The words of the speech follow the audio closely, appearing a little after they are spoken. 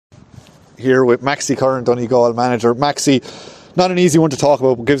here with Maxi Curran, Donegal manager. Maxi, not an easy one to talk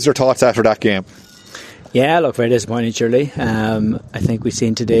about, but give us your thoughts after that game. Yeah, look, very disappointing, surely. I think we've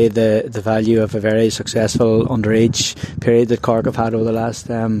seen today the value of a very successful underage period that Cork have had over the last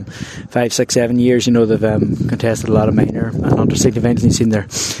 5, 6, 7 years. You know, they've contested a lot of minor and under-16 events, and you've seen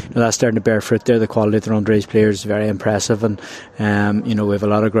that's starting to bear fruit there. The quality of their underage players is very impressive, and we have a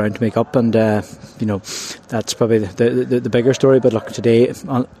lot of ground to make up, and that's probably the bigger story. But look, today,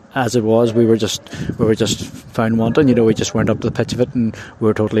 as it was, we were just found wanting. We just weren't up to the pitch of it, and we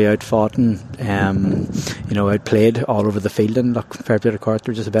were totally outfought and outplayed all over the field. And look, fair play to Cork,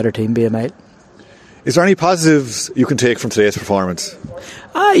 they're just a better team by a mile. Is there any positives you can take from today's performance?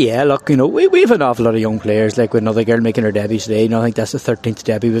 Yeah, look, we have an awful lot of young players, like with another girl making her debut today. I think that's the 13th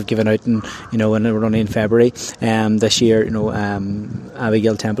debut we've given out, and when we're only in February. This year,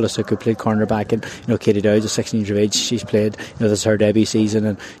 Abigail Templestock, who played cornerback, and Katie Dowd, 16 years of age, she's played. This is her debut season,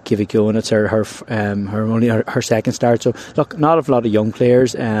 and Kiwi Cohen, it's her second start. So look, not a lot of young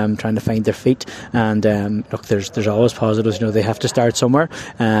players trying to find their feet, and look, there's always positives. They have to start somewhere.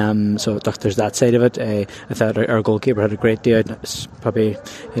 So look, there's that side of it. I thought our goalkeeper had a great day. It's probably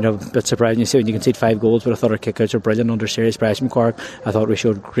a bit surprising you see when you concede 5 goals, but I thought our kickouts were brilliant under serious pressure from Cork. I thought we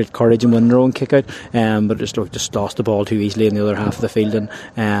showed great courage in winning our own kickout, but just lost the ball too easily in the other half of the field,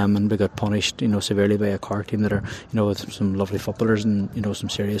 and we got punished severely by a Cork team that are with some lovely footballers and some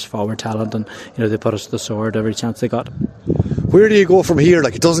serious forward talent, and they put us to the sword every chance they got. Where do you go from here?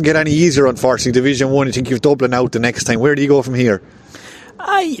 Like, it doesn't get any easier, unfortunately. Division 1, you think you've Dublin out the next time. Where do you go from here?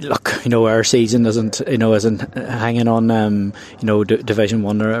 Look, our season isn't hanging on Division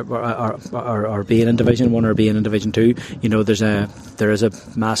 1 or being in Division 1 or being in Division 2. There is a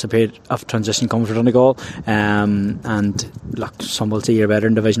massive period of transition coming for Donegal, and look, some will say you're better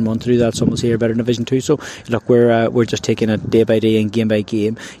in Division 1 to do that, some will say you're better in Division 2. So look, we're just taking it day by day and game by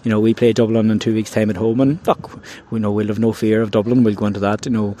game. We play Dublin in 2 weeks' time at home, and look, we'll have no fear of Dublin. We'll go into that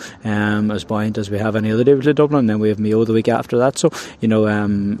as buoyant as we have any other day with Dublin, and then we have Mayo the week after that. So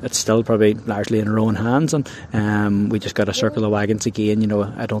it's still probably largely in our own hands, and we just got to circle the wagons again.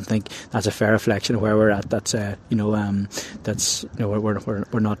 I don't think that's a fair reflection of where we're at. That's we're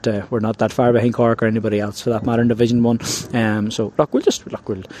not that far behind Cork or anybody else for that matter in Division 1. So look, we'll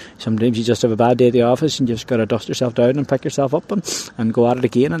sometimes you just have a bad day at the office and you just got to dust yourself down and pick yourself up and go at it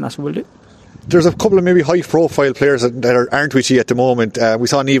again, and that's what we'll do. There's a couple of maybe high profile players that aren't with you at the moment. We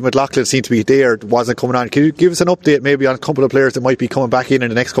saw Niamh McLaughlin seem to be there, wasn't coming on. Can you give us an update maybe on a couple of players that might be coming back in the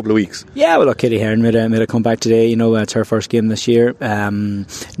next couple of weeks? Yeah, well look, Kitty Hearn made a comeback today. It's her first game this year.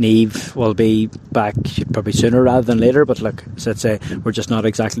 Niamh will be back probably sooner rather than later, but look, as I'd say, we're just not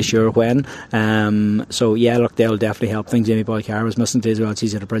exactly sure when. So yeah, look, they'll definitely help things. Amy Boyle-Carr was missing today as well.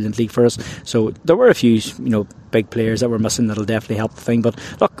 She's had a brilliant league for us. So there were a few big players that were missing that'll definitely help the thing, but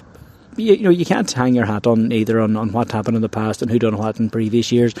look, you can't hang your hat on on what happened in the past and who done what in previous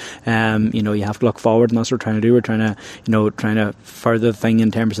years. You have to look forward, and that's what we're trying to do. We're trying to further the thing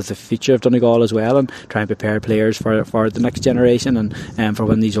in terms of the future of Donegal as well, and try and prepare players for the next generation and for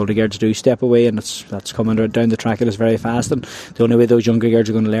when these older girls do step away, and that's coming down the track. It is very fast, and the only way those younger girls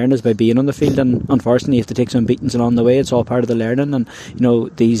are going to learn is by being on the field, and unfortunately you have to take some beatings along the way. It's all part of the learning, and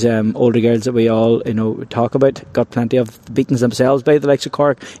these older girls that we all talk about got plenty of beatings themselves by the likes of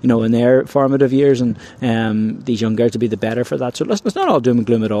Cork in their formative years, and these young girls to be the better for that. So listen, it's not all doom and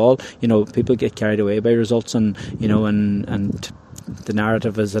gloom at all. People get carried away by results, and the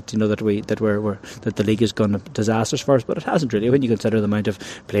narrative is that that the league has gone disastrous for us, but it hasn't really when you consider the amount of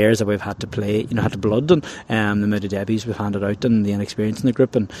players that we've had to play, had to blood, and the amount of debuts we've handed out, and the inexperience in the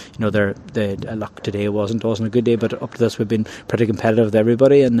group. And look, today wasn't a good day, but up to this we've been pretty competitive with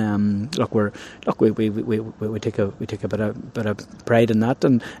everybody, and we take a bit of pride in that,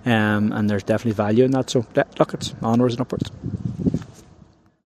 and there's definitely value in that. So look, it's onwards and upwards.